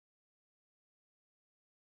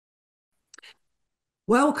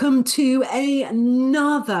Welcome to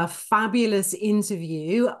another fabulous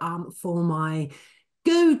interview for my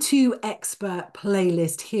go-to expert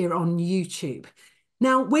playlist here on YouTube.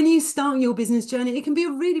 Now, when you start your business journey, it can be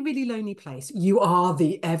a really, really lonely place. You are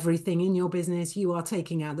the everything in your business. You are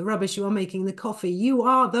taking out the rubbish. You are making the coffee. You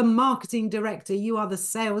are the marketing director. You are the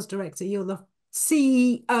sales director. You're the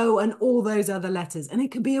CEO and all those other letters. And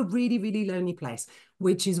it can be a really, really lonely place,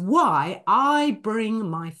 which is why I bring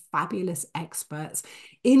my fabulous experts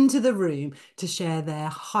into the room to share their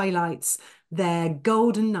highlights, their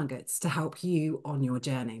golden nuggets to help you on your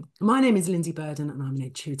journey. My name is Lindsay Burden, and I'm an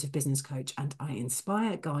intuitive business coach, and I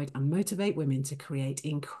inspire, guide, and motivate women to create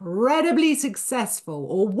incredibly successful,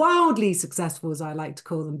 or wildly successful, as I like to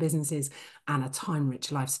call them, businesses and a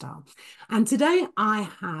time-rich lifestyle. And today I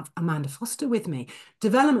have Amanda Foster with me,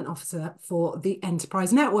 Development Officer for the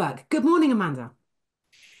Enterprise Network. Good morning, Amanda.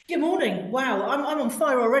 Good morning. Wow, I'm on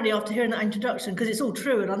fire already after hearing that introduction because it's all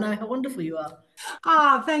true and I know how wonderful you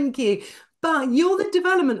are. Thank you. But you're the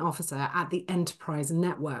development officer at the Enterprise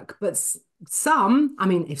Network. But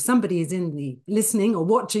if somebody is in the listening or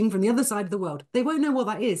watching from the other side of the world, they won't know what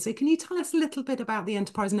that is. So can you tell us a little bit about the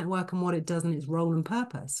Enterprise Network and what it does and its role and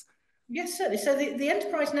purpose? Yes, certainly. So the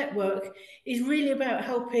Enterprise Network is really about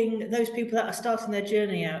helping those people that are starting their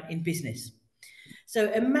journey out in business. So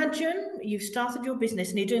imagine you've started your business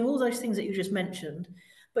and you're doing all those things that you just mentioned,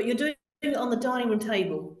 but you're doing it on the dining room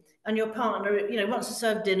table and your partner, wants to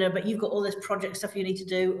serve dinner, but you've got all this project stuff you need to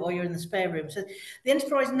do, or you're in the spare room. So the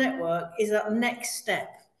Enterprise Network is that next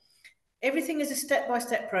step. Everything is a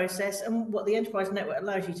step-by-step process, and what the Enterprise Network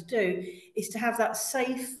allows you to do is to have that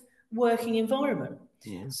safe working environment.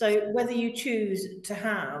 Yeah. So whether you choose to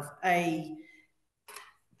have a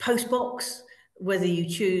post box, whether you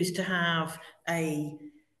choose to have a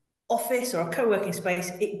office or a co-working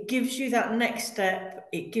space, it gives you that next step,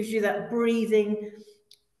 it gives you that breathing,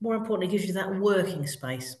 more importantly, it gives you that working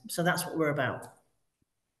space. So that's what we're about.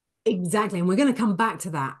 Exactly. And we're going to come back to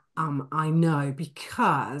that, I know,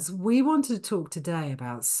 because we wanted to talk today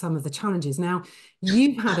about some of the challenges. Now,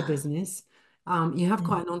 you've had a business, you have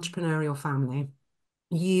quite an entrepreneurial family.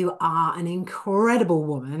 You are an incredible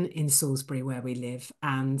woman in Salisbury, where we live,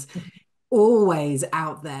 and always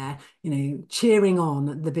out there, cheering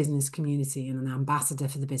on the business community and an ambassador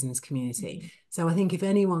for the business community. So I think if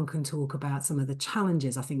anyone can talk about some of the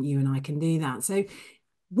challenges, I think you and I can do that. So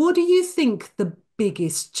what do you think the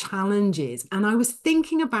biggest challenge is? And I was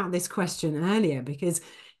thinking about this question earlier because,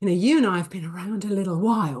 you and I have been around a little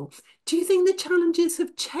while. Do you think the challenges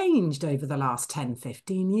have changed over the last 10,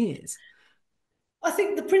 15 years? I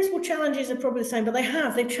think the principal challenges are probably the same, but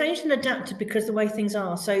they've changed and adapted because the way things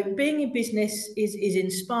are. So being in business is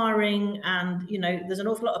inspiring, and there's an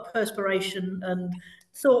awful lot of perspiration and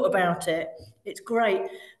thought about it. It's great,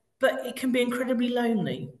 but it can be incredibly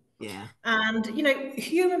lonely. Yeah. And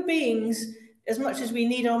human beings, as much as we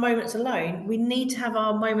need our moments alone, we need to have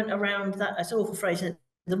our moment around that's an awful phrase,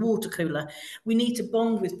 the water cooler. We need to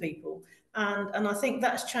bond with people. And I think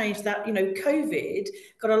that's changed that, COVID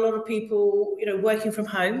got a lot of people, working from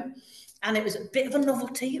home, and it was a bit of a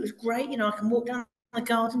novelty. It was great. I can walk down the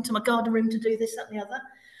garden to my garden room to do this, that, and the other.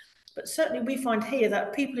 But certainly we find here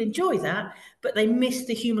that people enjoy that, but they miss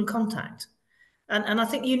the human contact. And I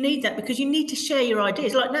think you need that because you need to share your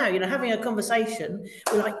ideas. Like now, having a conversation,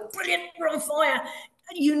 we're like, brilliant, we're on fire.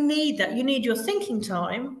 You need that. You need your thinking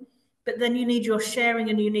time, but then you need your sharing,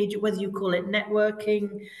 and you need whether you call it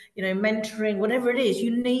networking, mentoring, whatever it is, you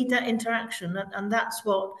need that interaction. And that's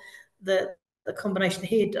what the combination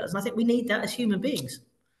here does. And I think we need that as human beings.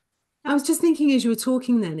 I was just thinking as you were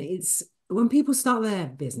talking then, it's when people start their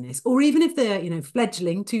business, or even if they're,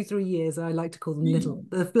 fledgling 2, 3 years, I like to call them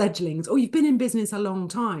the fledglings, or you've been in business a long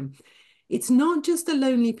time. It's not just a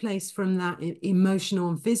lonely place from that emotional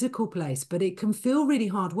and physical place, but it can feel really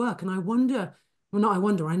hard work. And I wonder, well, not I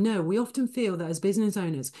wonder, I know we often feel that as business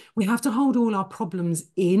owners, we have to hold all our problems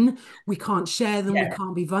in. We can't share them. We Yeah.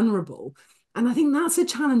 can't be vulnerable. And I think that's a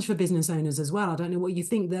challenge for business owners as well. I don't know what you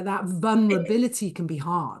think, that vulnerability can be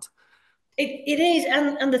hard. It is,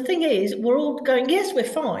 and the thing is, we're all going, yes, we're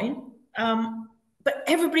fine, but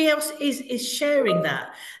everybody else is sharing that.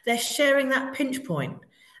 They're sharing that pinch point,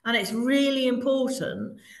 and it's really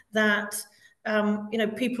important that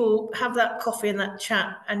people have that coffee and that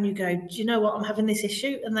chat, and you go, do you know what? I'm having this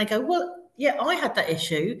issue, and they go, well, yeah, I had that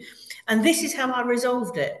issue, and this is how I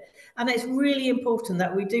resolved it. And it's really important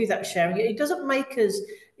that we do that sharing. It doesn't make us,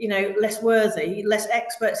 less worthy, less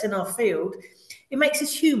experts in our field. It makes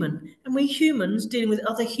us human, and we humans dealing with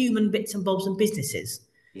other human bits and bobs and businesses.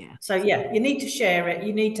 Yeah. So yeah, you need to share it.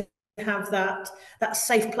 You need to have that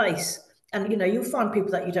safe place. And you'll find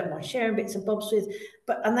people that you don't mind sharing bits and bobs with,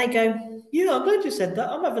 and they go, "Yeah, I'm glad you said that.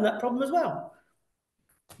 I'm having that problem as well."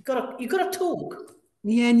 You've got to talk.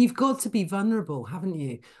 Yeah, and you've got to be vulnerable, haven't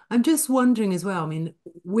you? I'm just wondering as well. I mean,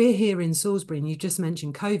 we're here in Salisbury, and you just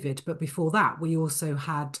mentioned COVID, but before that, we also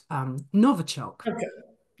had Novichok. Okay.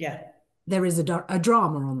 Yeah, There is a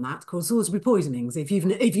drama on that called Salisbury poisonings. If you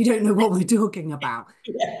don't know what we're talking about,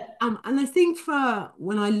 yeah, and I think for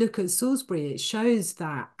when I look at Salisbury, it shows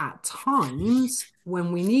that at times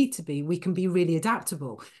when we need to be, we can be really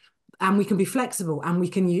adaptable and we can be flexible and we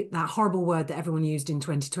can use that horrible word that everyone used in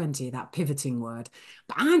 2020, that pivoting word.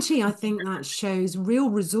 But actually, I think that shows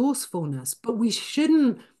real resourcefulness, but we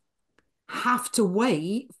shouldn't have to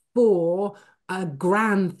wait for a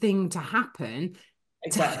grand thing to happen to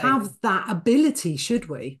exactly. have that ability, should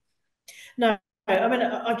we? No, I mean,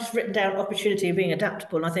 I've just written down opportunity of being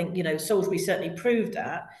adaptable, and I think Salisbury certainly proved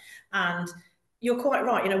that. And you're quite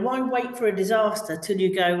right. Why wait for a disaster till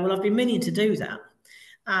you go, "Well, I've been meaning to do that."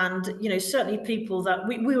 And certainly people that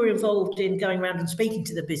we were involved in going around and speaking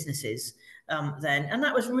to the businesses then, and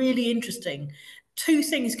that was really interesting. Two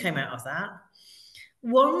things came out of that.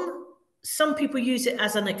 One, some people use it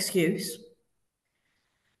as an excuse.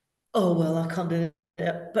 "Oh, well, I can't do it."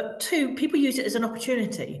 But two, people use it as an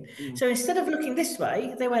opportunity. Yeah. So instead of looking this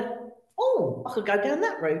way, they went, "Oh, I could go down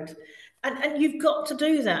that route." And you've got to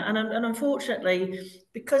do that. And unfortunately,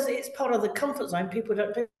 because it's part of the comfort zone, people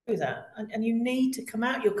don't do that. And you need to come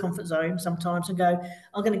out your comfort zone sometimes and go,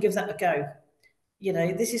 "I'm going to give that a go."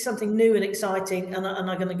 This is something new and exciting, and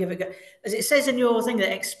I'm going to give it a go. As it says in your thing,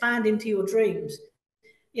 that expand into your dreams.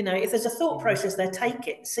 If there's a thought Yeah. process there, take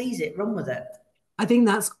it, seize it, run with it. I think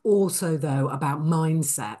that's also, though, about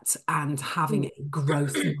mindset and having Mm. a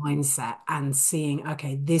growth mindset and seeing,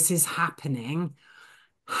 okay, this is happening.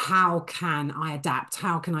 How can I adapt?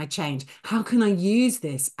 How can I change? How can I use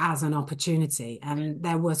this as an opportunity? And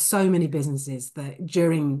there were so many businesses that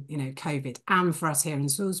during, COVID and for us here in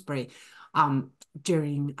Salisbury,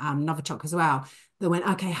 during Novichok as well, that went,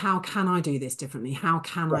 okay, how can I do this differently? How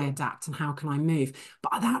can I Yeah. adapt and how can I move?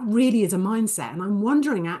 But that really is a mindset. And I'm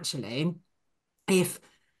wondering actually if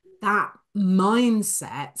that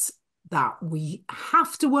mindset that we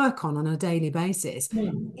have to work on a daily basis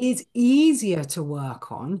Mm. is easier to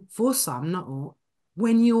work on for some, not all,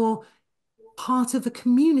 when you're part of a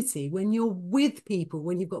community, when you're with people,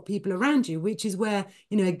 when you've got people around you, which is where,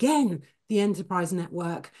 again, the enterprise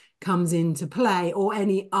network comes into play or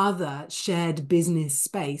any other shared business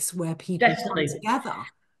space where people come Definitely. together.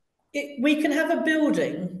 We can have a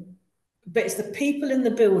building, but it's the people in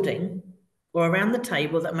the building or around the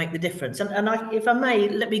table that make the difference. If I may,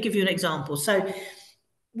 let me give you an example. So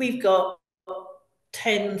we've got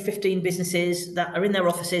 10, 15 businesses that are in their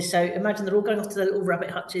offices. So imagine they're all going off to their little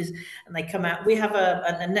rabbit hutches and they come out. We have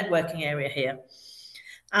a networking area here.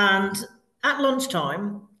 And at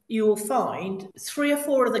lunchtime, you will find 3 or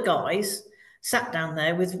 4 of the guys sat down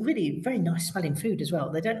there with really very nice smelling food as well.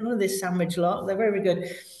 They don't know this sandwich lot. They're very, very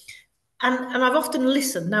good. And I've often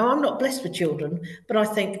listened. Now, I'm not blessed with children, but I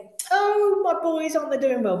think, "Oh, my boys, aren't they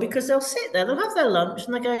doing well?" Because they'll sit there, they'll have their lunch,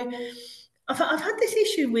 and they go, I've had this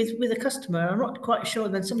issue with a customer. I'm not quite sure."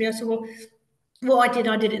 And then somebody else said, "Well, what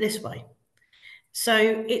I did it this way." So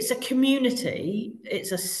it's a community,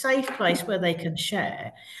 it's a safe place where they can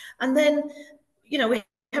share. And then, we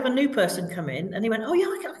have a new person come in and he went, "Oh, yeah,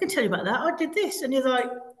 I can tell you about that. I did this." And you're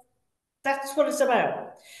like, that's what it's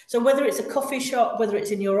about. So whether it's a coffee shop, whether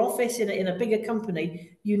it's in your office, in a bigger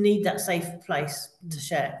company, you need that safe place to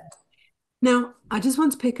share. Now, I just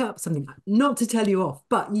want to pick up something, not to tell you off,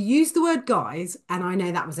 but you used the word guys, and I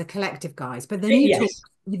know that was a collective guys, but Yes.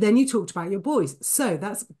 then you talked about your boys. So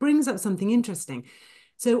that brings up something interesting.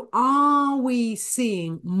 So are we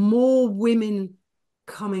seeing more women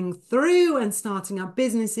coming through and starting up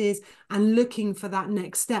businesses and looking for that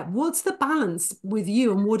next step? What's the balance with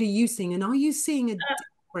you and what are you seeing? And are you seeing a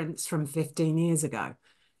difference from 15 years ago?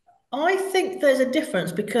 I think there's a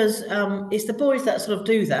difference because it's the boys that sort of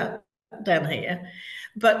do that down here.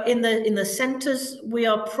 But in the centres,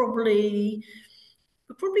 we're probably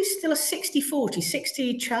still a 60-40,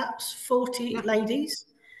 60 chaps, 40 Yeah. ladies.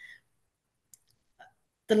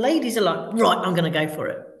 The ladies are like, "Right, I'm going to go for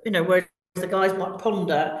it." Whereas the guys might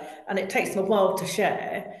ponder, and it takes them a while to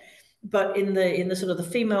share. But in the sort of the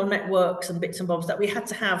female networks and bits and bobs that we had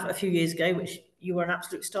to have a few years ago, which you were an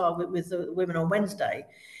absolute star with the women on Wednesday,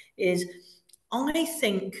 is I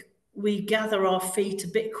think we gather our feet a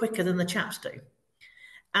bit quicker than the chaps do,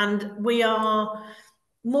 and we are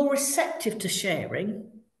more receptive to sharing.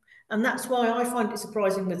 And that's why I find it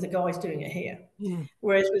surprising with the guys doing it here. Yeah.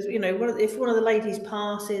 Whereas with, if one of the ladies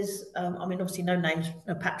passes, I mean, obviously no names,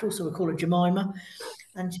 no petrol, so we call her Jemima.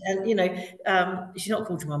 And she's not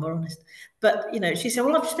called Jemima, honest. But, she said,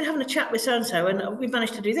 well, I've just been having a chat with so-and-so and we've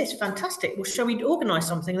managed to do this. Fantastic. Well, shall we organise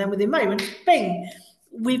something? And then within moments, bing,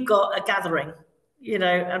 we've got a gathering,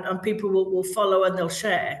 and people will follow and they'll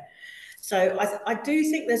share. So I do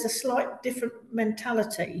think there's a slight different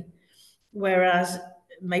mentality, whereas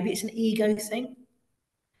maybe it's an ego thing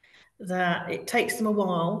that it takes them a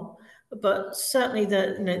while, but certainly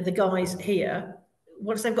the guys here,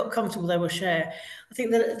 once they've got comfortable, they will share. I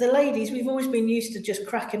think the ladies, we've always been used to just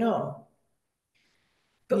cracking on,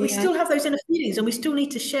 but we Yeah. still have those inner feelings, and we still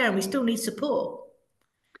need to share, and we still need support.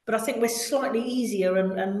 But I think we're slightly easier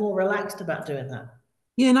and more relaxed about doing that.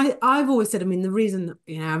 Yeah, and I've always said, I mean, the reason,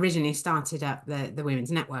 I originally started up the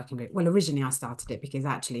women's networking group. Well, originally I started it because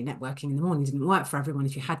actually networking in the morning didn't work for everyone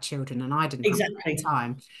if you had children, and I didn't have the Exactly.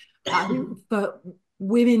 time. I think for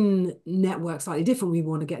women network slightly different. We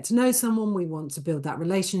want to get to know someone, we want to build that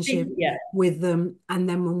relationship Yeah. with them. And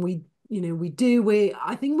then when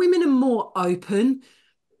I think women are more open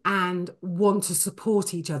and want to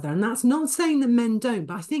support each other. And that's not saying that men don't,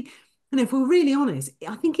 but I think, and if we're really honest,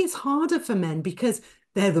 I think it's harder for men because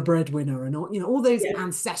they're the breadwinner and all those Yeah.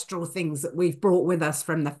 ancestral things that we've brought with us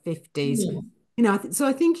from the 50s. Mm. So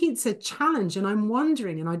I think it's a challenge, and I'm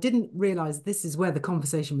wondering, and I didn't realize this is where the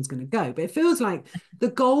conversation was going to go, but it feels like the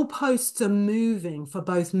goalposts are moving for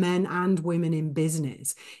both men and women in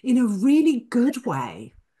business in a really good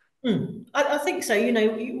way. I think so.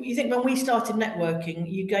 You think when we started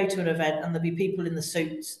networking, you go to an event and there'd be people in the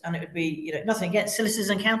suits, and it would be, nothing against solicitors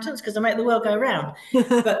and accountants because they make the world go round.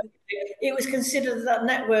 But it was considered that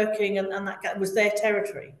networking and that was their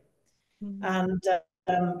territory. And,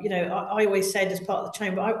 I always said as part of the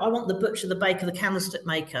chamber, I want the butcher, the baker, the candlestick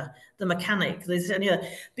maker, the mechanic,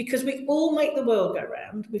 because we all make the world go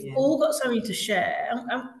round. We've Yeah. all got something to share.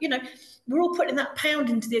 And, we're all putting that pound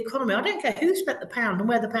into the economy. I don't care who spent the pound and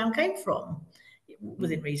where the pound came from,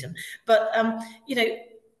 within reason. But, I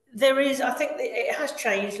think it has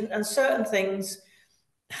changed, and certain things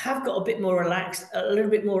have got a bit more relaxed, a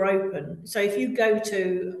little bit more open. So if you go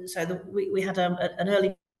to, we had an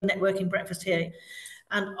early networking breakfast here,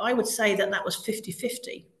 and I would say that was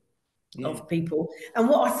 50-50 Yeah. of people. And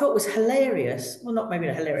what I thought was hilarious, well, not maybe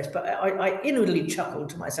not hilarious, but I inwardly chuckled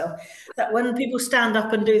to myself that when people stand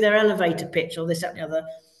up and do their elevator pitch or this, that, and the other,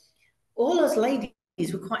 all us ladies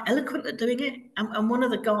were quite eloquent at doing it. And one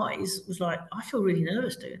of the guys was like, I feel really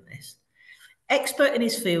nervous doing this. Expert in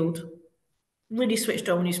his field, really switched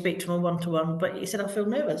on when you speak to him one-to-one, but he said, I feel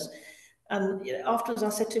nervous. And afterwards I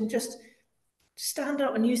said to him, just stand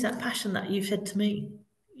up and use that passion that you've said to me.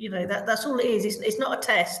 That's all it is. It's not a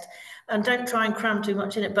test, and don't try and cram too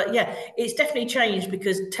much in it. But yeah, it's definitely changed,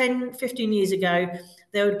 because 10, 15 years ago,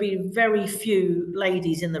 there would be very few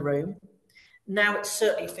ladies in the room. Now it's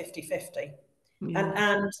certainly 50-50. Yeah.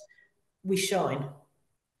 And we shine.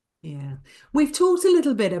 Yeah. We've talked a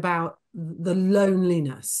little bit about the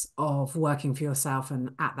loneliness of working for yourself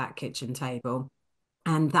and at that kitchen table.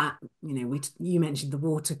 And that, you mentioned the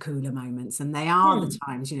water cooler moments, and they are the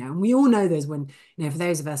times, and we all know those when, for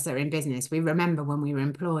those of us that are in business, we remember when we were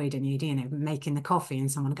employed and you'd, making the coffee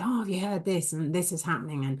and someone go, oh, have you heard this? And this is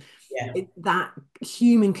happening. And Yeah. that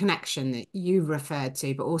human connection that you referred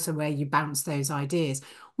to, but also where you bounce those ideas.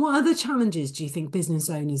 What other challenges do you think business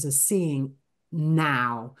owners are seeing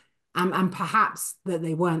now, and perhaps that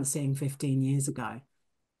they weren't seeing 15 years ago?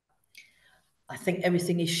 I think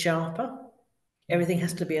everything is sharper. Everything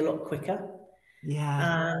has to be a lot quicker.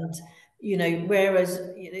 Yeah. And, whereas,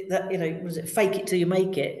 was it fake it till you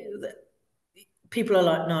make it? People are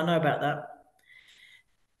like, no, I know about that.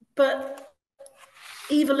 But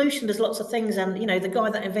evolution does lots of things. And, the guy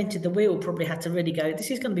that invented the wheel probably had to really go,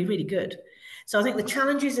 this is going to be really good. So I think the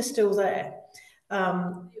challenges are still there.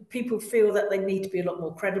 People feel that they need to be a lot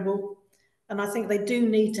more credible. And I think they do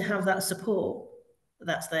need to have that support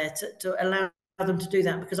that's there to allow them to do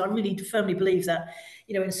that, because I really firmly believe that,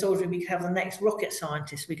 in Salisbury we could have the next rocket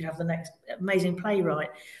scientist, we could have the next amazing playwright,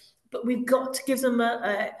 but we've got to give them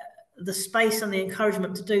the space and the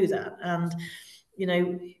encouragement to do that. And,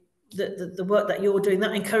 the work that you're doing,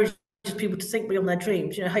 that encourages people to think beyond their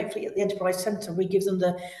dreams. Hopefully at the Enterprise Centre, we give them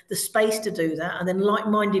the space to do that, and then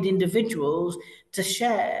like-minded individuals to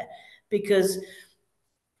share. Because,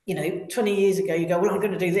 20 years ago, you go, well, I'm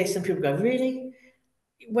going to do this, and people go, really?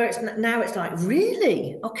 Where it's now, it's like,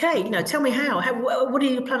 really? Okay, tell me how what are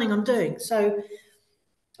you planning on doing? So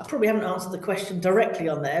I probably haven't answered the question directly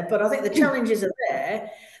on there, but I think the challenges are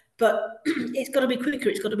there, but it's got to be quicker,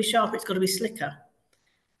 it's got to be sharper, it's got to be slicker.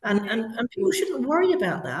 Yeah. And people shouldn't worry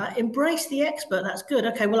about that. Embrace the expert. That's good.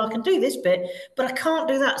 Okay, well, I can do this bit, but I can't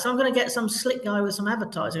do that. So I'm going to get some slick guy with some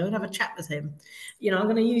advertising. I'm going to have a chat with him. I'm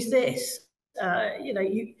going to use this.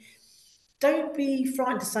 You don't be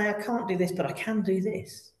frightened to say, I can't do this, but I can do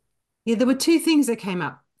this. Yeah, there were two things that came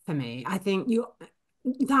up for me. I think you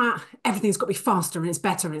that everything's got to be faster and it's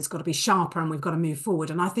better and it's got to be sharper and we've got to move forward.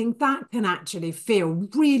 And I think that can actually feel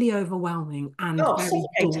really overwhelming and Oh, very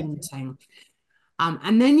suffocating. daunting.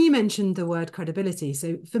 And then you mentioned the word credibility.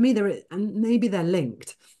 So for me, there is, and maybe they're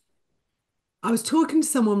linked. I was talking to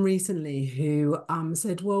someone recently who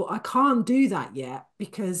said, "Well, I can't do that yet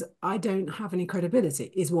because I don't have any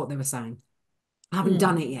credibility," is what they were saying. I haven't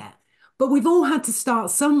done Mm, it yet. But we've all had to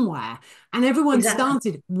start somewhere. And everyone exactly.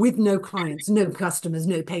 started with no clients, no customers,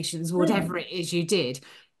 no patients, whatever Mm, it is you did.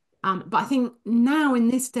 But I think now in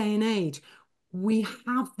this day and age, we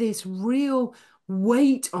have this real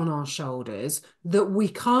weight on our shoulders that we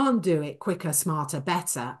can't do it quicker, smarter,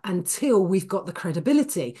 better until we've got the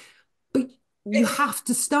credibility. But you have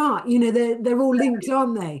to start, they're all linked,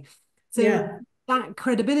 aren't they? So yeah, that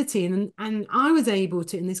credibility and I was able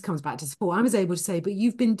to, and this comes back to support, I was able to say, but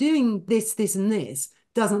you've been doing this, this, and this.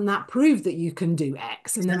 Doesn't that prove that you can do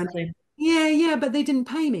X? And they went, exactly. yeah, yeah, but they didn't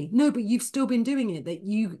pay me. No, but you've still been doing it, that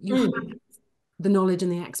you have Mm, the knowledge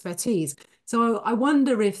and the expertise. So I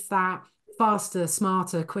wonder if that faster,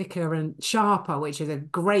 smarter, quicker, and sharper, which is a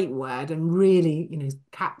great word and really,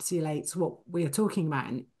 encapsulates what we are talking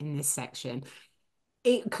about in this section,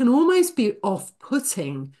 it can almost be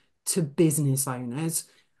off-putting to business owners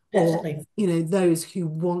or definitely. those who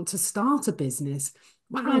want to start a business.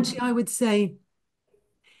 Well, actually, Mm, I would say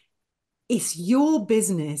it's your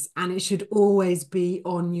business and it should always be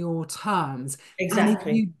on your terms. And if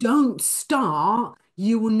exactly. you don't start,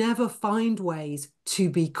 you will never find ways to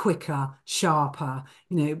be quicker, sharper,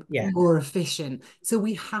 Yeah. more efficient. So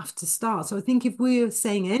we have to start. So I think if we're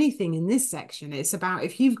saying anything in this section, it's about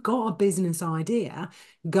if you've got a business idea,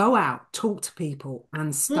 go out, talk to people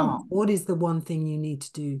and start. Mm, What is the one thing you need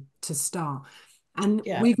to do to start? And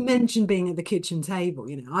yeah. we've mentioned being at the kitchen table.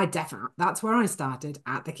 I definitely, that's where I started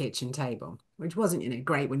at the kitchen table, which wasn't,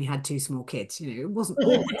 great when you had two small kids. It wasn't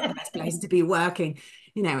always the best place to be working,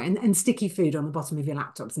 and sticky food on the bottom of your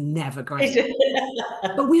laptop's never great.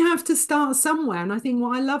 But we have to start somewhere. And I think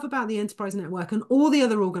what I love about the Enterprise Network and all the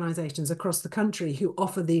other organizations across the country who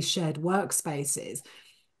offer these shared workspaces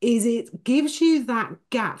is it gives you that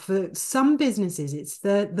gap. For some businesses, it's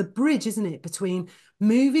the bridge, isn't it, between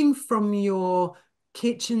moving from your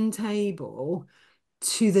kitchen table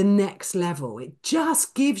to the next level. It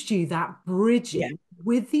just gives you that Yeah. bridging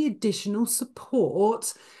with the additional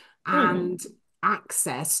support Mm, and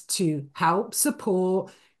access to help,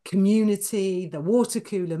 support, community, the water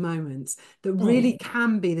cooler moments that really mm,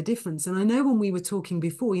 can be the difference. And I know when we were talking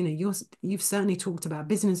before, you've certainly talked about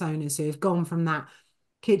business owners who have gone from that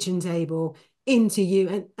kitchen table into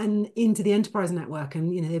you and into the enterprise network,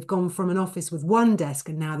 and they've gone from an office with one desk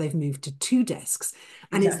and now they've moved to two desks,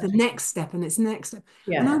 and it's the exactly. next step and it's next step.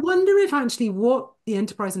 And I Yeah. wonder if actually what the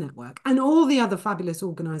enterprise network and all the other fabulous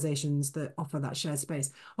organizations that offer that shared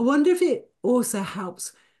space, I wonder if it also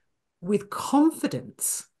helps with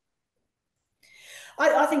confidence.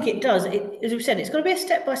 I think it does. As we said, it's got to be a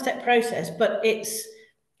step-by-step process, but it's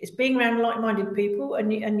being around like-minded people,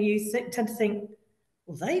 and you tend to think,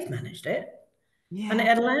 well, they've managed it, and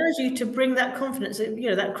Yeah. it allows you to bring that confidence,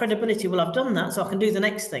 that credibility. Well, I've done that, so I can do the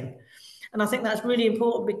next thing. And I think that's really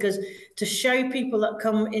important because to show people that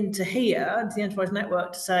come into here, into the enterprise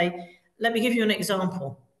network, to say, let me give you an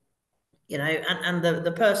example. And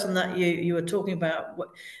the person that you were talking about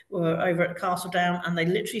were over at Castle Down, and they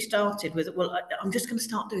literally started with, well, I'm just going to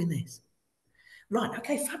start doing this. Right,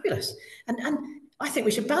 okay, fabulous. And I think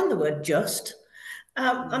we should ban the word just.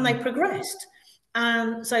 And they Yeah. progressed.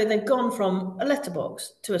 And so they've gone from a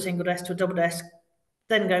letterbox to a single desk to a double desk,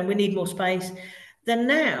 then going, we need more space. Then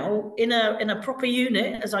now in a proper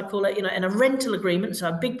unit, as I call it, in a rental agreement, so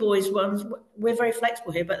a big boys ones, we're very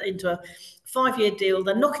flexible here, but into a 5-year deal,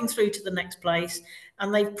 they're knocking through to the next place,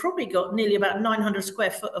 and they've probably got nearly about 900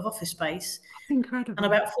 square foot of office space and Incredible.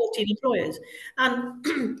 about 14 employers. And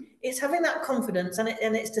it's having that confidence, and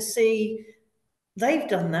it's to see they've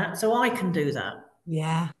done that, so I can do that.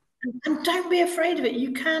 Yeah. And don't be afraid of it.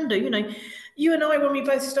 You can do. You and I, when we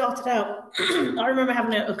both started out, I remember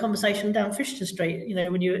having a conversation down Fishton Street,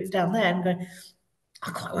 when you were down there and going,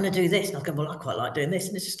 I quite want to do this. And I go, well, I quite like doing this.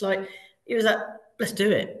 And it's just like, it was that, let's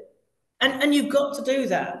do it. And you've got to do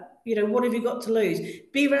that. What have you got to lose?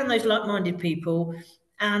 Be around those like-minded people.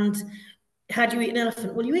 And how do you eat an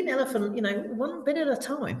elephant? Well, you eat an elephant, one bit at a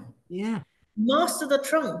time. Yeah. master the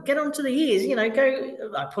trunk, get onto the ears,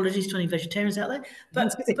 go. Apologies to any vegetarians out there,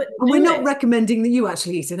 but And we're do not it. recommending that you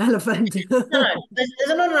actually eat an elephant. No, no, there's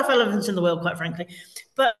not enough elephants in the world, quite frankly.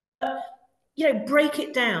 But break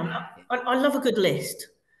it down. I love a good list,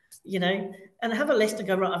 and have a list and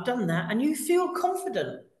go, right, I've done that, and you feel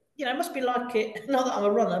confident. It must be like it. Not that I'm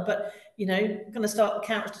a runner, but going to start the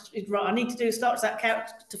count. Right, I need to do start that count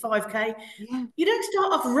to 5K. Yeah, You don't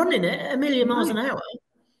start off running it at a million miles no, an hour.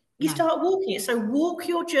 You no. start walking it. So walk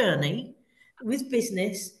your journey with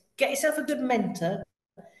business. Get yourself a good mentor.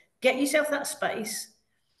 Get yourself that space,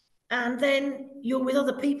 and then you're with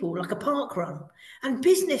other people like a park run. And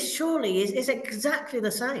business surely is exactly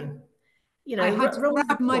the same. I had to Run with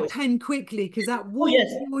the grab my boys. pen quickly because that Oh walk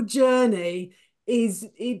yes. your journey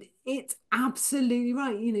it's absolutely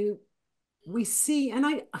right. We see, and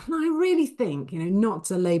I really think, not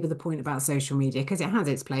to labor the point about social media because it has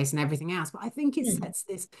its place and everything else, but I think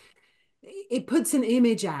Mm. it puts an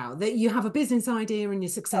image out that you have a business idea and you're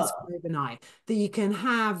successful Oh, overnight, that you can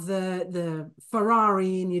have the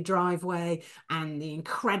Ferrari in your driveway and the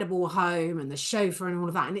incredible home and the chauffeur and all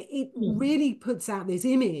of that. And it mm. really puts out this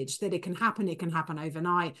image that it can happen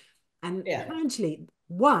overnight. And Yeah. actually,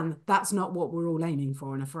 one, that's not what we're all aiming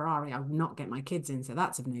for in a Ferrari. I would not get my kids in, so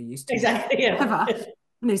that's of no use to me. Exactly. Yeah. However,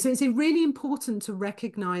 so it's really important to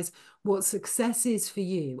recognize what success is for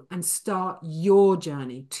you and start your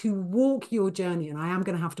journey, to walk your journey. And I am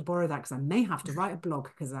going to have to borrow that because I may have to write a blog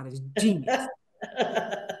because that is genius.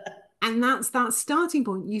 And that's that starting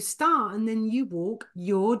point. You start and then you walk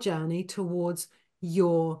your journey towards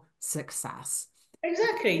your success.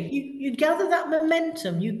 Exactly. You gather that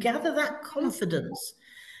momentum. You gather that Yeah. confidence.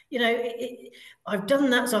 I've done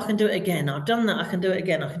that, so I can do it again. I've done that, I can do it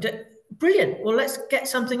again. I can do it. Brilliant. Well, let's get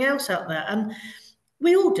something else out there. And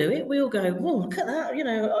we all do it. We all go, "Whoa, look at that!"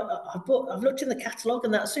 I've looked in the catalogue,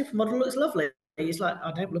 and that supermodel looks lovely. It's like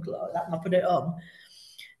I don't look like that, and I put it on.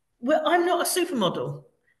 Well, I'm not a supermodel.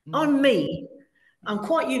 Mm. I'm me. I'm Yeah.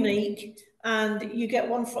 quite unique. And you get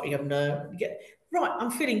one foot, you go, no, you get right.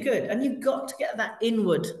 I'm feeling good, and you've got to get that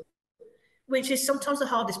inward, which is sometimes the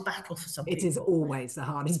hardest battle for some It is people. always the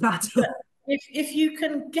hardest battle. But if you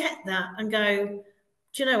can get that and go,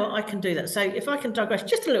 do you know what? I can do that. So if I can digress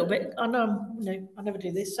just a little bit, I know I never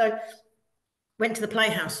do this. So went to the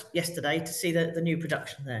Playhouse yesterday to see the new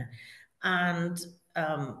production there, and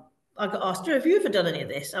I got asked, "Have you ever done any of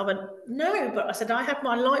this?" I went, "No," but I said I had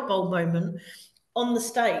my light bulb moment on the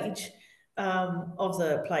stage of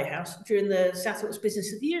the Playhouse during the Southwark's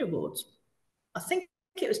Business of the Year Awards. I think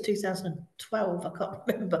it was 2012, I can't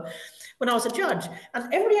remember, when I was a judge.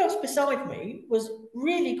 And everybody else beside me was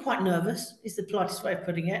really quite nervous, is the politest way of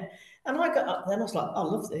putting it. And I got up there and I was like, I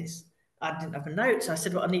love this. I didn't have a note, so I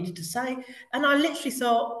said what I needed to say. And I literally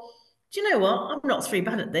thought, do you know what? I'm not three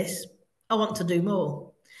bad at this. I want to do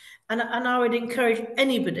more. And I would encourage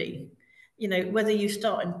anybody, whether you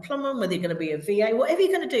start in plumbing, whether you're going to be a VA, whatever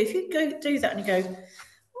you're going to do, if you go do that and you go,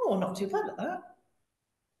 oh, I'm not too bad at that.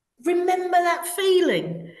 Remember that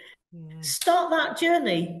feeling. Yeah. Start that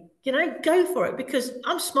journey. Go for it, because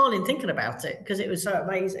I'm smiling thinking about it because it was so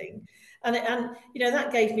amazing. And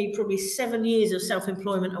that gave me probably 7 years of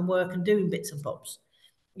self-employment and work and doing bits and bobs.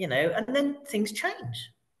 And then things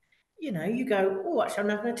change. You go, oh, actually, I'm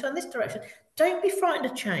now going to turn this direction. Don't be frightened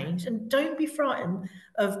of change, and don't be frightened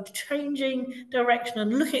of changing direction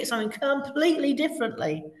and looking at something completely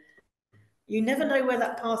differently. You never know where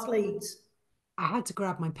that path leads. I had to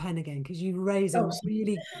grab my pen again because you raise a Oh,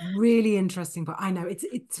 really, really interesting point. I know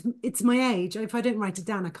it's my age. If I don't write it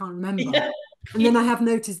down, I can't remember. yeah. And then I have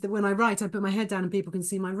noticed that when I write, I put my head down and people can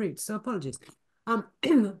see my roots. So apologies. But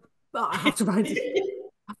I have to write it.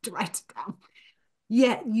 I have to write it down.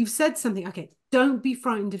 Yeah, you've said something. Okay, don't be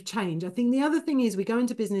frightened of change. I think the other thing is we go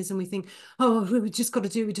into business and we think, oh, we just got to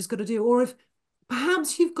do, we just got to do. Or if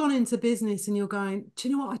perhaps you've gone into business and you're going, do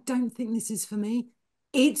you know what? I don't think this is for me.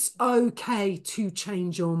 It's okay to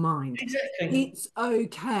change your mind. Exactly. It's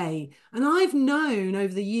okay. And I've known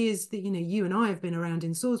over the years that, you and I have been around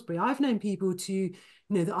in Salisbury, I've known people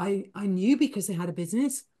that I knew because they had a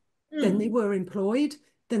business, then they Mm. were employed,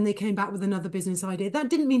 then they came back with another business idea. That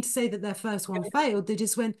didn't mean to say that their first one failed. They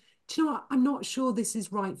just went, do you know what? I'm not sure this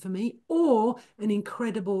is right for me. Or an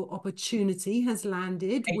incredible opportunity has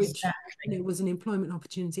landed, which Exactly. was an employment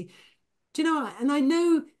opportunity. Do you know what? And I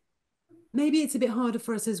know maybe it's a bit harder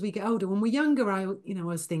for us as we get older. When we're younger, I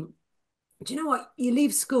always think, do you know what? You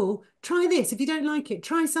leave school, try this. If you don't like it,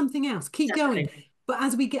 try something else. Keep going. Exactly. But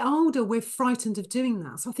as we get older, we're frightened of doing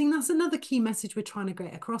that. So I think that's another key message we're trying to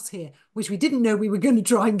get across here, which we didn't know we were going to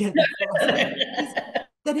try and get across, is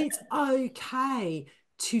that it's okay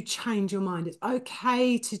to change your mind. It's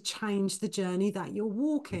okay to change the journey that you're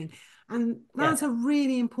walking. And Yeah, that's a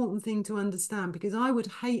really important thing to understand, because I would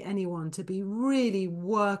hate anyone to be really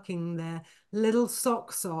working their little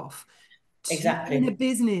socks off in a exactly.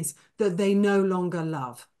 business that they no longer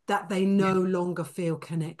love, that they no Yeah. longer feel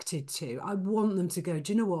connected to. I want them to go,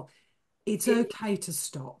 do you know what? It's It, okay to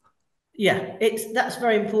stop. yeah, that's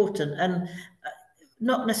very important, and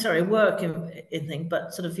not necessarily work in thing,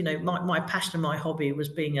 but sort of, my passion and my hobby was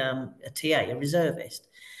being a TA, a reservist,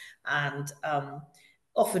 and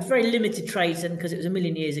offered very limited trades then because it was a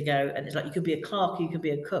million years ago, and it's like you could be a clerk, you could be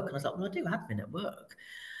a cook, and I was like, well, I do admin at work.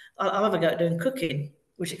 I'll have a go at doing cooking,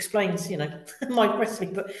 which explains, my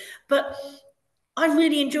recipe, but I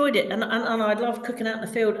really enjoyed it, and I loved cooking out in the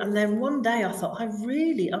field. And then one day I thought,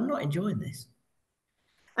 I'm not enjoying this,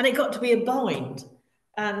 and it got to be a bind,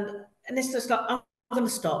 and it's just like, I'm going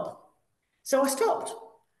to stop. So I stopped,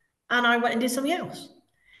 and I went and did something else.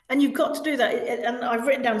 And you've got to do that. And I've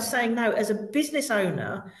written down saying no as a business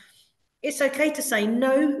owner. It's okay to say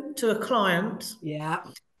no to a client Yeah,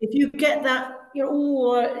 if you get that.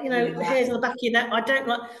 yeah, Hairs on the back of your neck. I don't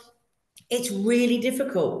like. It's really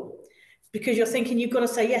difficult because you're thinking you've got to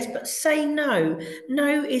say yes, but say no.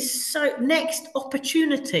 No is so next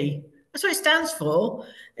opportunity. That's what it stands for.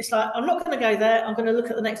 It's like, I'm not going to go there. I'm going to look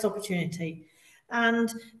at the next opportunity.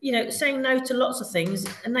 And, saying no to lots of things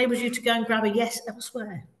enables you to go and grab a yes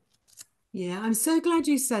elsewhere. yeah. I'm so glad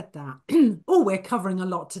you said that. Oh, we're covering a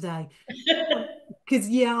lot today. Because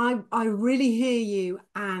yeah, I really hear you,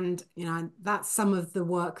 and that's some of the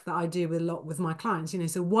work that I do a lot with my clients.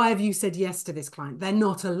 So why have you said yes to this client? They're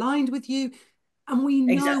not aligned with you, and we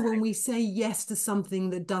know Exactly. when we say yes to something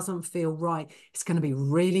that doesn't feel right, it's going to be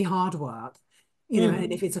really hard work.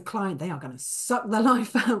 And if Mm, it's a client, they are going to suck the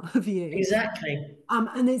life out of you. exactly.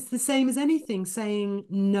 And it's the same as anything, saying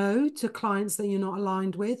no to clients that you're not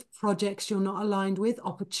aligned with, projects you're not aligned with, Yeah,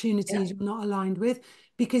 opportunities you're not aligned with.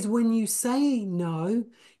 Because when you say no,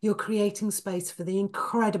 you're creating space for the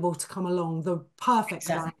incredible to come along, the perfect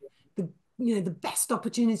client, exactly. the best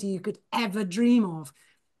opportunity you could ever dream of.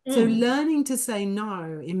 So Mm, learning to say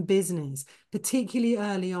no in business, particularly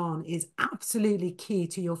early on, is absolutely key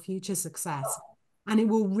to your future success. And it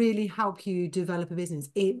will really help you develop a business.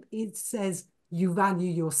 It says you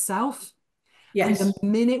value yourself. And the yes.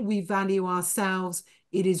 minute we value ourselves,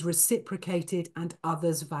 it is reciprocated and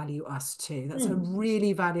others value us too. That's a Mm.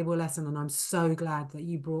 really valuable lesson. And I'm so glad that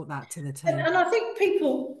you brought that to the table. And I think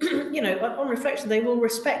people, on reflection, they will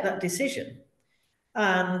respect that decision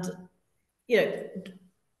and, you know,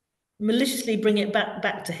 maliciously bring it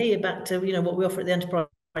back to here, back to, what we offer at the Enterprise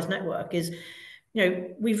Network is,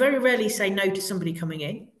 we very rarely say no to somebody coming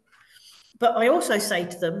in. But I also say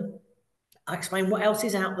to them, I explain what else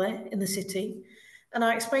is out there in the city. And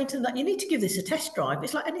I explain to them that you need to give this a test drive.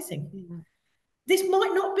 It's like anything. Yeah. This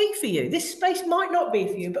might not be for you. This space might not be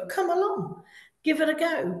for you, but come along, give it a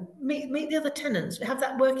go. Meet the other tenants, have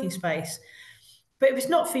that working space. But if it's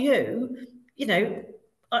not for you,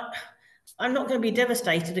 I, I'm not going to be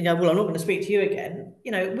devastated and go, well, I'm not going to speak to you again.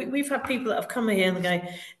 We've had people that have come here and they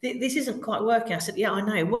go, this isn't quite working. I said, yeah, I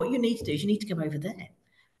know. What you need to do is you need to go over there.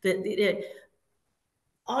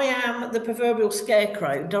 I am the proverbial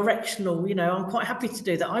scarecrow, directional. I'm quite happy to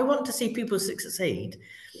do that. I want to see people succeed.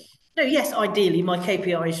 No, yes, ideally, my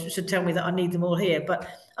KPIs should tell me that I need them all here, but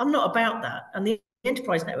I'm not about that. And the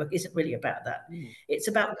enterprise network isn't really about that. Mm. It's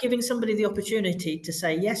about giving somebody the opportunity to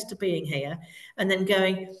say yes to being here and then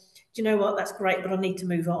going, do you know what, that's great, but I need to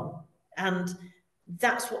move on. And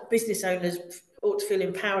that's what business owners ought to feel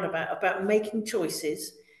empowered about making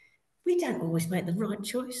choices. We don't always make the right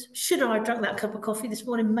choice. Should I have drunk that cup of coffee this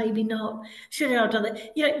morning? Maybe not. Should I have done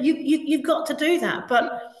that? You've got to do that.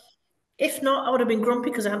 But if not, I would have been grumpy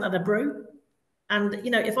because I hadn't had a brew. And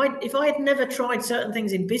if I had never tried certain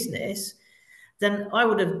things in business, then I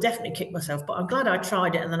would have definitely kicked myself. But I'm glad I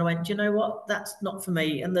tried it, and then I went, do you know what? That's not for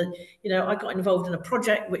me. And I got involved in a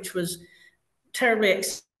project which was terribly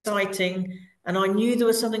exciting, and I knew there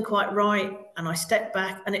was something quite right, and I stepped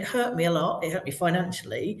back, and it hurt me a lot. It hurt me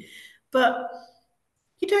financially, but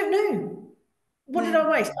you don't know. What did Yeah. I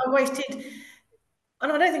waste? I wasted,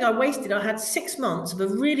 and I don't think I wasted. I had 6 months of a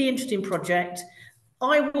really interesting project.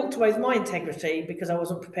 I walked away with my integrity because I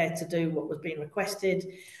wasn't prepared to do what was being requested,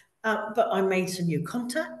 but I made some new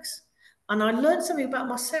contacts and I learned something about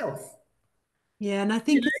myself. Yeah, and I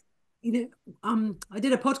You think it's, I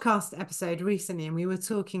did a podcast episode recently, and we were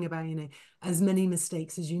talking about, as many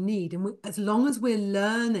mistakes as you need, and as long as we're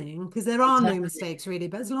learning, because there are no Exactly. mistakes really,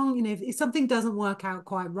 but as long, if something doesn't work out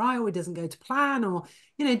quite right, or it doesn't go to plan, or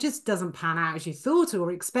just doesn't pan out as you thought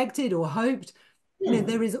or expected or hoped,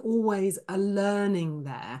 there is always a learning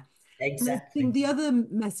there. And I think Exactly. the other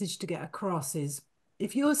message to get across is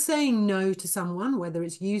if you're saying no to someone, whether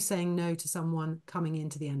it's you saying no to someone coming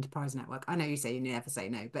into the enterprise network, I know you say you never say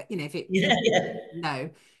no, but if Yeah, yeah. no.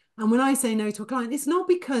 And when I say no to a client, it's not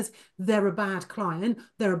because they're a bad client,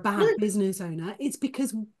 they're a No, bad business owner. It's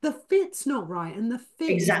because the fit's not right. And the fit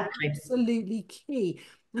is exactly. absolutely key.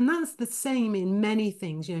 And that's the same in many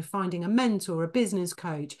things, finding a mentor, a business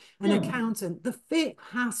coach, an Hmm. accountant. The fit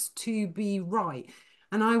has to be right.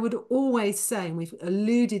 And I would always say, and we've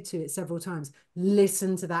alluded to it several times,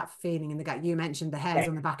 listen to that feeling in the gut. You mentioned the hairs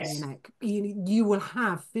on the back of your Yes, neck. You will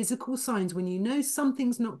have physical signs when you know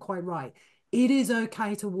something's not quite right. It is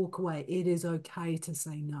okay to walk away. It is okay to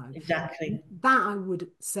say no. exactly. That I would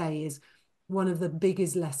say is one of the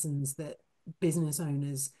biggest lessons that business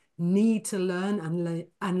owners need to learn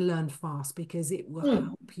and learn fast, because it will Hmm.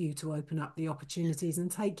 help you to open up the opportunities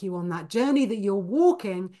and take you on that journey that you're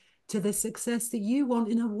walking to the success that you want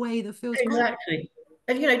in a way that feels great. Exactly.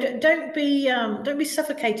 And don't be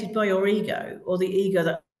suffocated by your ego or the ego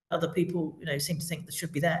that other people seem to think that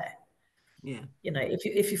should be there. Yeah.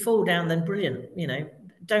 If you fall down, then brilliant.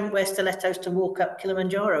 Don't wear stilettos to walk up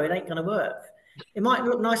Kilimanjaro. It ain't going to work. It might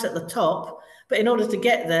look nice at the top, but in order to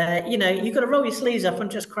get there, you've got to roll your sleeves up and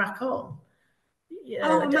just crack on. Oh,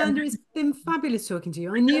 Yeah, Amanda, it's been fabulous talking to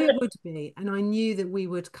you. I knew it would be, and I knew that we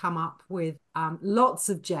would come up with lots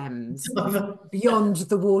of gems and beyond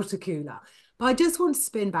the water cooler. But I just want to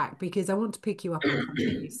spin back because I want to pick you up on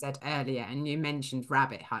something you said earlier, and you mentioned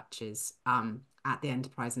rabbit hutches at the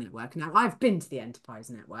Enterprise Network. Now, I've been to the Enterprise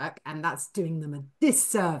Network, and that's doing them a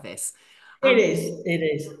disservice. it Um, is. It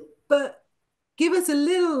is. but give us a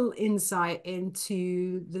little insight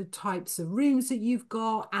into the types of rooms that you've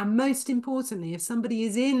got. And most importantly, if somebody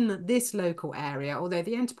is in this local area, although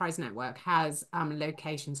the Enterprise Network has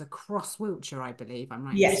locations across Wiltshire, I believe, I'm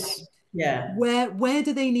right in Yes. saying, Yeah. where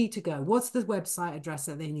do they need to go? What's the website address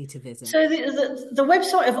that they need to visit? So the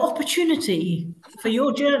website of opportunity for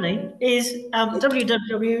your journey is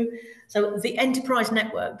www. So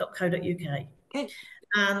theenterprisenetwork.co.uk, Okay.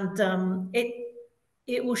 and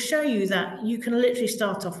it will show you that you can literally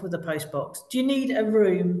start off with a post box. Do you need a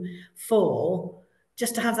room for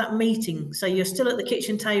just to have that meeting? So you're still at the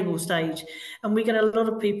kitchen table stage, and we get a lot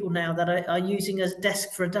of people now that are using as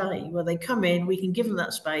desk for a day, where they come in, we can give them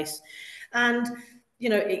that space, and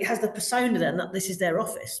it has the persona then that this is their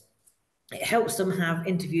office. It helps them have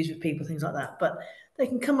interviews with people, things like that. But they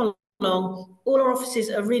can come along. All our offices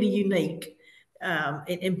are really unique.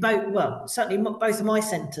 In both, well, certainly both of my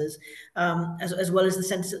centres, as well as the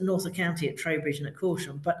centres at North County at Trowbridge and at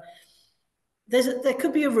Corsham. But there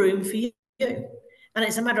could be a room for you, and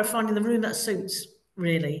it's a matter of finding the room that suits,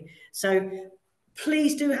 really. So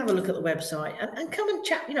please do have a look at the website and come and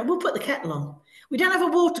chat. We'll put the kettle on. We don't have a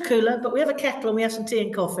water cooler, but we have a kettle and we have some tea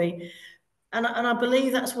and coffee. And I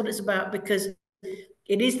believe that's what it's about, because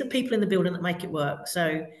it is the people in the building that make it work.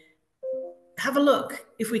 So have a look.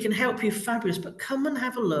 If we can help you, fabulous. But come and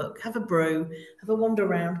have a look, have a brew, have a wander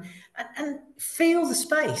around, and feel the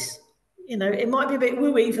space. It might be a bit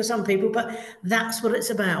wooey for some people, but that's what it's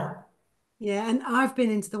about. Yeah, and I've been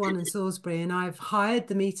into the one in Salisbury, and I've hired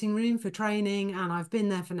the meeting room for training, and I've been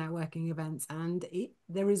there for networking events, and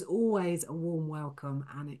there is always a warm welcome,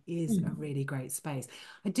 and it is a Mm. really great space.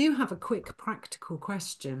 I do have a quick practical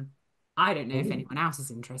question. I don't know if Ooh. anyone else is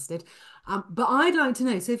interested, but I'd like to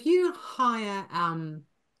know. So if you hire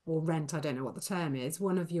or rent, I don't know what the term is,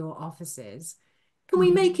 one of your offices, can we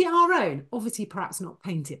make Mm. it our own? Obviously, perhaps not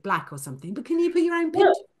paint it black or something, but can you put your own Well,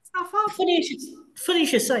 picture stuff up? funny you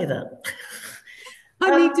should say that.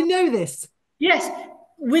 I need to Um, know this. yes,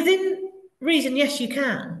 within reason, yes, you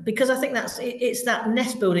can, because I think it's that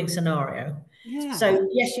nest building scenario. Yeah. So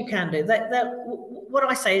yes, you can do that. What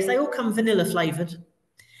I say is they all come vanilla flavored,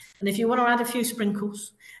 and if you want to add a few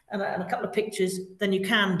sprinkles and a couple of pictures, then you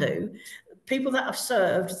can do. People that have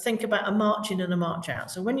served think about a march in and a march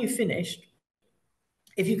out. So when you finished,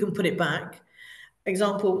 if you can put it back.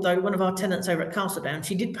 Example, though, one of our tenants over at Castledown,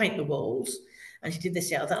 she did paint the walls and she did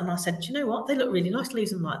this, the other, and I said, do you know what? They look really nice,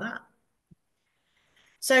 leave them like that.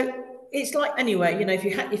 So it's like anyway,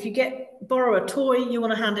 if you get borrow a toy, you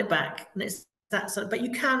want to hand it back, and it's that sort. But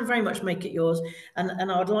you can very much make it yours,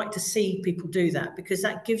 and I would like to see people do that, because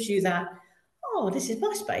that gives you that. Oh, this is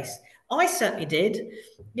my space. I certainly did.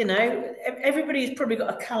 Everybody's probably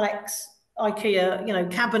got a Calex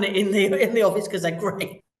IKEA, cabinet in the office because they're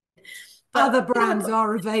great. Other But brands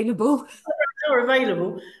are available. are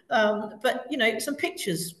available. But some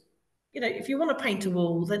pictures. If you want to paint a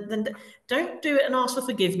wall, then don't do it and ask for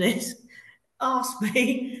forgiveness. Ask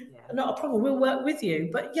me, not a problem. We'll work with you.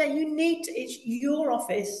 But yeah, you need to, it's your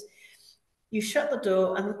office. You shut the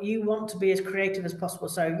door and you want to be as creative as possible.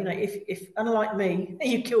 So, if unlike me,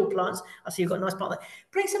 you kill plants, I see you've got a nice plant there.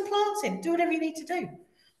 Bring some plants in, do whatever you need to do.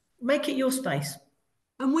 Make it your space.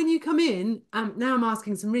 And when you come in, now I'm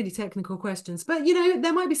asking some really technical questions, but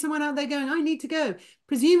there might be someone out there going, I need to go.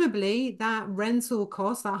 Presumably, that rental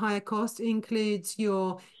cost, that higher cost, includes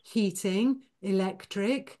your heating,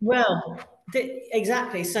 electric. Well,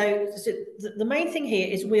 exactly. So the main thing here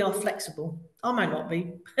is we are flexible. I might not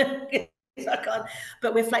be. I can't,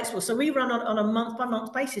 but we're flexible. So we run on a month by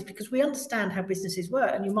month basis because we understand how businesses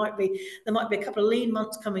work. And there might be a couple of lean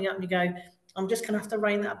months coming up and you go, I'm just going to have to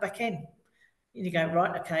rein that back in. And you go,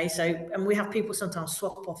 right, okay. So, and we have people sometimes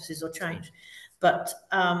swap offices or change, but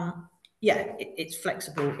yeah, it's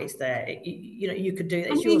flexible. It's there. You could do it.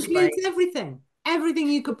 And It's it your includes space. everything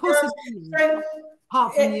you could possibly need, So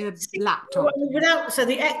apart from your laptop.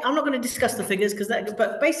 I'm not going to discuss the figures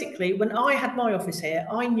but basically, when I had my office here,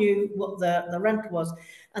 I knew what the rental was,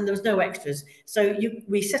 and there was no extras. So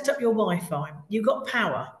we set up your Wi-Fi, you've got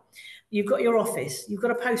power, you've got your office, you've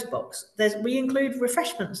got a post box. We include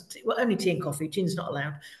refreshments, well, only tea and coffee. Gin's not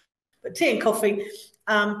allowed, but tea and coffee.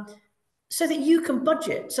 So that you can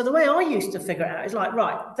budget. So the way I used to figure it out is like,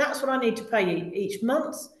 right, that's what I need to pay each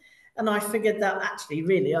month. And I figured that actually,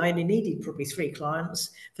 really, I only needed probably 3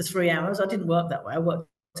 clients for 3 hours. I didn't work that way. I worked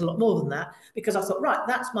a lot more than that because I thought, right,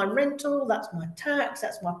 that's my rental, that's my tax,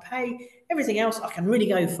 that's my pay. Everything else I can really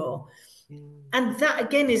go for. Mm. And that,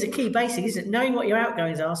 again, is a key basic, isn't it? Knowing what your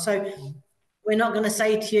outgoings are. So we're not going to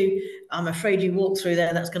say to you, I'm afraid you walk through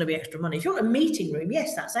there, that's going to be extra money. If you want a meeting room,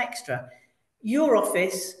 yes, that's extra. Your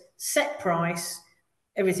office, set price,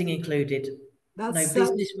 everything included. No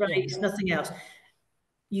business rates, nothing else.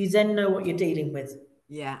 You then know what you're dealing with.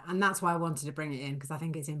 Yeah, and that's why I wanted to bring it in, because I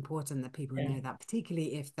think it's important that people know that,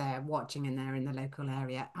 particularly if they're watching and they're in the local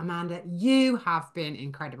area. Amanda, you have been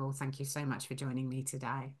incredible. Thank you so much for joining me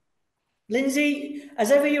today. Lindsay, as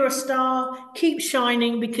ever, you're a star. Keep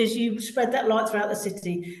shining because you spread that light throughout the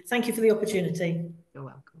city. Thank you for the opportunity. You're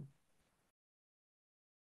welcome.